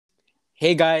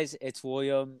Hey guys, it's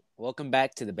William. Welcome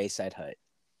back to the Bayside Hut.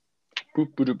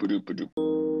 Boop, ba-doop, ba-doop,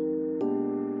 ba-doop.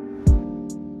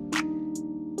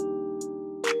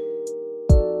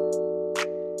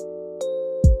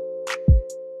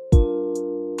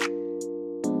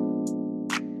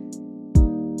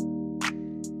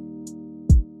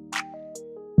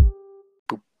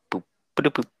 Boop, boop,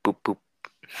 boop, boop, boop, boop.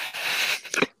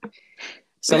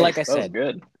 So like I That was said,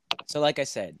 good.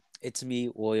 it's me,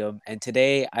 William, and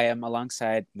today I am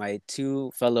alongside my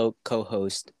two fellow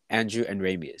co-hosts, Andrew and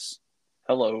Ramius.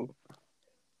 Hello.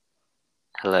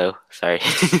 Hello, sorry.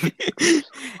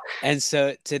 And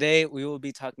so today we will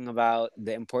be talking about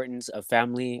the importance of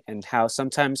family and how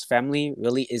sometimes family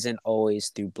really isn't always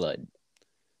through blood.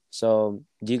 So,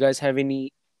 do you guys have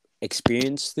any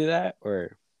experience through that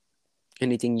or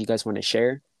anything you guys want to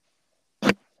share?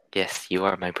 Yes, you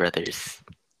are my brothers.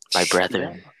 My Yeah.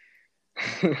 brethren.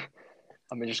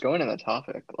 I mean, just going on the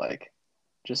topic, like,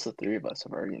 just the three of us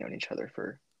have already known each other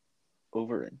for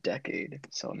over a decade.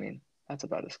 So, I mean, that's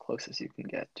about as close as you can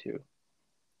get to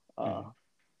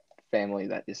family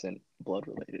that isn't blood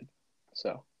related.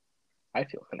 So, I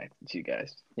feel connected to you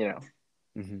guys,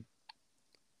 Mm-hmm.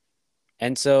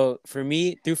 And so for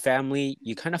me, through family,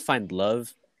 you kind of find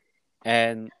love,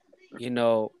 and you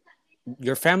know,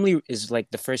 your family is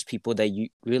like the first people that you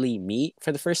really meet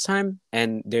for the first time,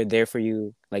 and they're there for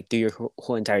you like through your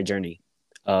whole entire journey,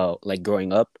 like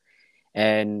growing up.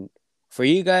 And for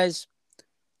you guys,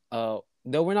 though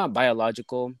we're not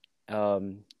biological,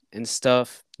 and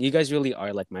stuff, you guys really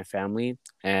are like my family,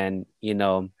 and you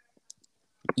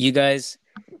guys,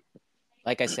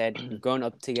 like I said, we've grown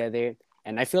up together,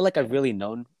 and I feel like I've really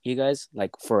known you guys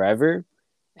like forever,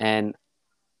 and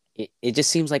it just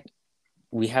seems like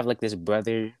we have like this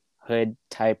brotherhood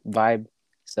type vibe.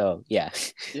 So yeah,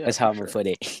 Yeah, that's for how I'm gonna sure. put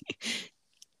it.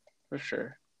 For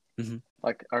sure. Mm-hmm.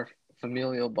 Like, our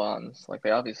familial bonds, like,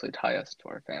 they obviously tie us to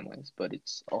our families, but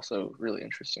it's also really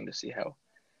interesting to see how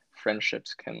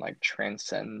friendships can, like,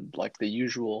 transcend, like, the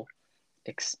usual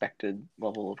expected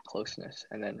level of closeness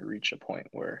and then reach a point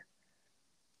where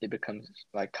it becomes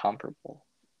like comparable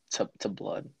to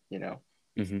blood,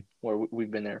 Mm-hmm. where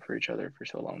we've been there for each other for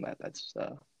so long that that's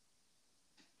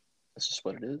just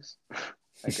what it is,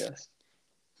 I guess.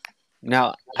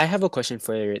 Now I have a question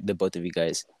for the both of you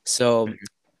guys. So,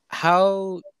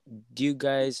 how do you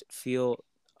guys feel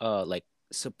like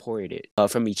supported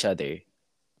from each other,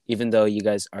 even though you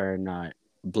guys are not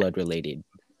blood related?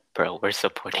 Bro, we're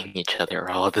supporting each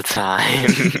other all the time.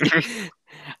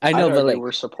 I I'd know, but argue like,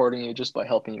 we're supporting you just by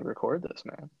helping you record this,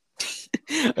 man.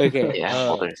 okay, Yeah,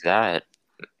 well, there's that.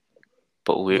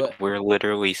 But we're, but we're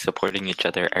literally supporting each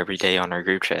other every day on our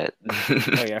group chat.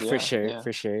 oh yeah, for Yeah, sure, yeah.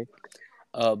 for sure.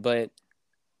 But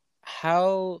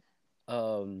how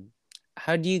um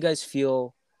how do you guys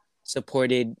feel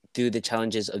supported through the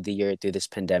challenges of the year through this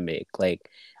pandemic? Like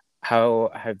how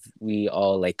have we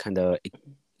all like kind of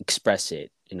express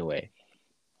it in a way?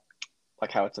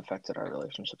 Like, how it's affected our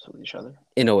relationships with each other.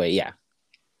 In a way, yeah.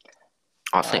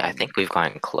 Honestly, I Um, think we've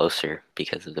gotten closer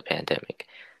because of the pandemic.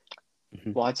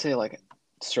 Mhm. well, I'd say, like,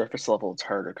 surface level it's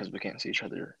harder because we can't see each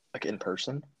other, like, in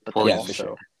person, but then Well, Yeah, for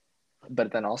sure.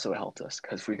 also it helped us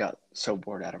because we got so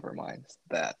bored out of our minds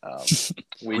that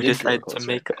we we did grow decided to closer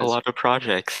make a because, lot of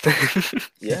projects.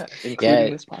 yeah, including Yeah,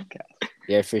 this podcast.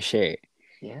 yeah, for sure.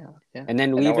 Yeah, yeah. And then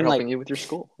And we now we're even like helping you with your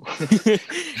school.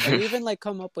 and we even like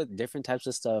come up with different types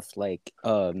of stuff like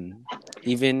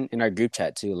even in our group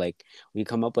chat too, like we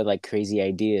come up with like crazy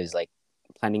ideas like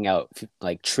planning out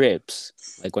like trips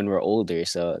like when we're older.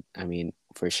 So I mean,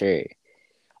 for sure.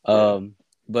 Yeah.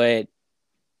 But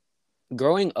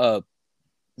growing up,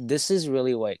 this is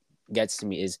really what gets to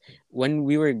me is when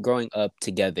we were growing up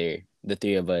together, the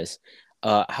three of us,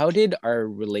 how did our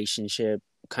relationship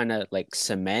kind of like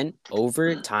cement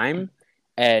over time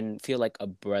and feel like a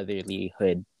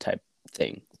brotherlyhood type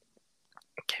thing?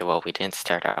 Okay, well, we didn't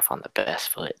start off on the best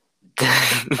foot.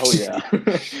 Oh yeah.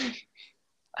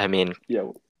 I mean,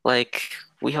 Yeah. like,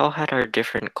 we all had our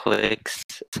different cliques.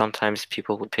 Sometimes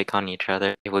people would pick on each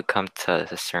other. It would come to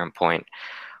a certain point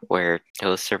where it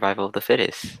was survival of the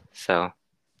fittest. So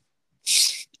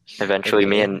eventually,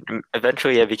 Okay.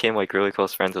 eventually I became like really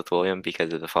close friends with William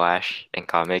because of the Flash and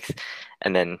comics.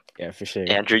 And then Yeah, for sure.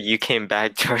 Andrew, you came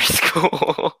back to our school,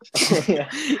 Oh yeah.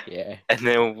 Yeah. and I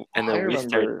then we started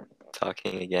remember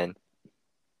talking again.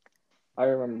 I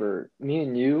remember me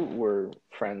and you were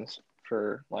friends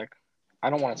for, like, I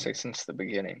don't want to say since the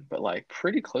beginning, but, like,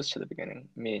 pretty close to the beginning.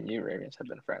 Me and you, Ramius, have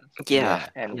been friends. Yeah, Yeah.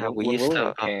 And yeah, when, we when used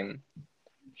William to. came,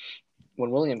 when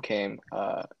William came,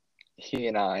 he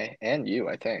and I and you,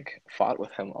 I think, fought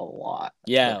with him a lot.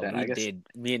 But Yeah, then we I guess, did.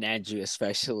 Me and Andrew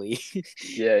especially.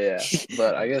 yeah.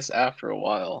 But I guess after a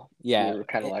while, we Yeah, were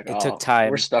kind of like, it took oh,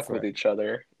 we're time stuck with for each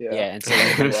other. Yeah. yeah, and so we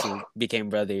Well, eventually became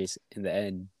brothers in the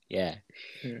end. Yeah.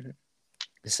 mhm.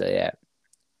 So yeah.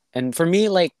 And for me,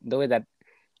 like the way that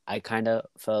I kind of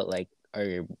felt like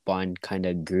our bond kind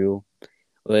of grew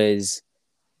was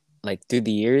like through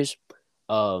the years,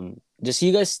 just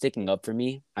you guys sticking up for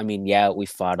me. I mean, yeah, we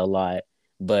fought a lot,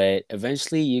 but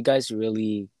eventually you guys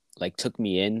really like took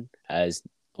me in as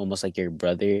almost like your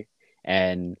brother.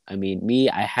 And I mean, me,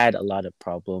 I had a lot of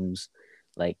problems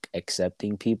like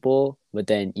accepting people, but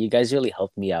then you guys really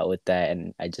helped me out with that,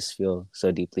 and I just feel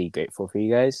so deeply grateful for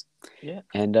you guys. Yeah,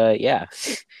 And yeah.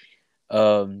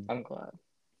 um I'm glad.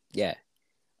 yeah.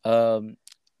 Um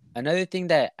Another thing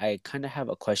that I kind of have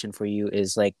a question for you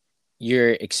is like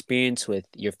your experience with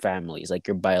your families, like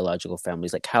your biological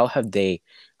families, like how have they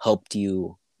helped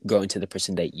you grow into the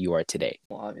person that you are today?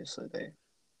 Well, obviously, they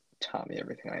taught me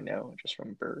everything I know just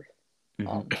from birth. Mm-hmm.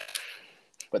 Um,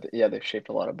 but yeah, they've shaped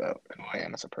a lot about who I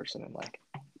am as a person and like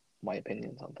my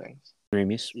opinions on things,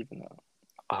 Ramis? even though,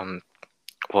 Um,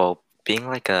 well, being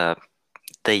like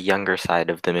the younger side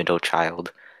of the middle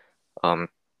child, um,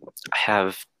 I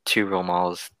have two role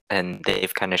models, and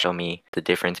they've kind of shown me the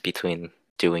difference between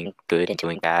doing good and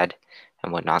doing bad,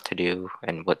 and what not to do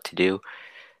and what to do.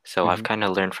 So I've Mm-hmm. kind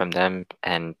of learned from them,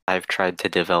 and I've tried to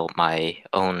develop my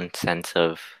own sense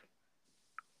of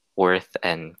worth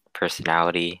and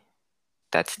personality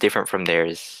that's different from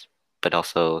theirs, but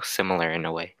also similar in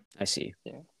a way. I see.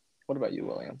 yeah. What about you,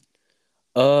 William?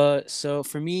 So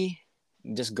for me,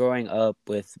 just growing up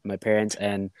with my parents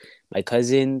and my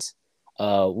cousins,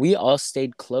 we all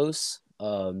stayed close.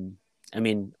 I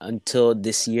mean, until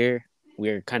this year,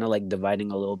 we're kind of like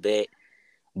dividing a little bit,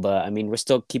 but I mean, we're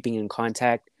still keeping in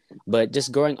contact. But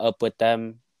just growing up with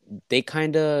them, they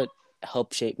kind of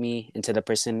helped shape me into the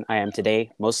person I am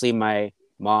today. Mostly my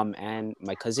mom and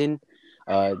my cousin.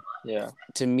 Uh, Yeah,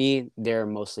 to me, they're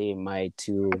mostly my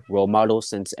two role models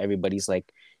since everybody's like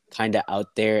kind of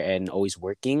out there and always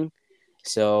working.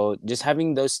 So just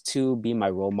having those two be my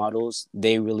role models,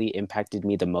 they really impacted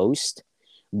me the most.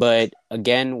 But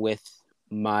again, with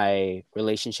my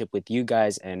relationship with you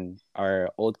guys and our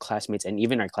old classmates and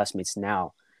even our classmates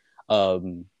now,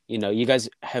 you guys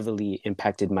heavily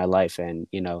impacted my life, and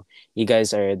you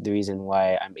guys are the reason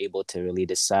why I'm able to really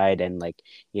decide and like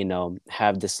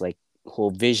have this like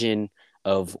whole vision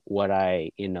of what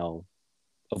I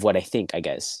think, I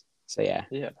guess. So yeah.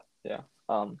 yeah, yeah.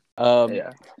 Um,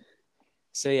 Yeah.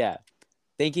 so yeah.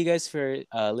 Thank you guys for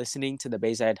listening to the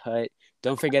Bayside Hut.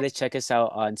 Don't forget to check us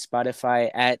out on Spotify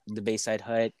at the Bayside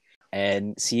Hut,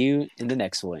 and see you in the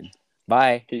next one.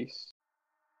 Bye. Peace.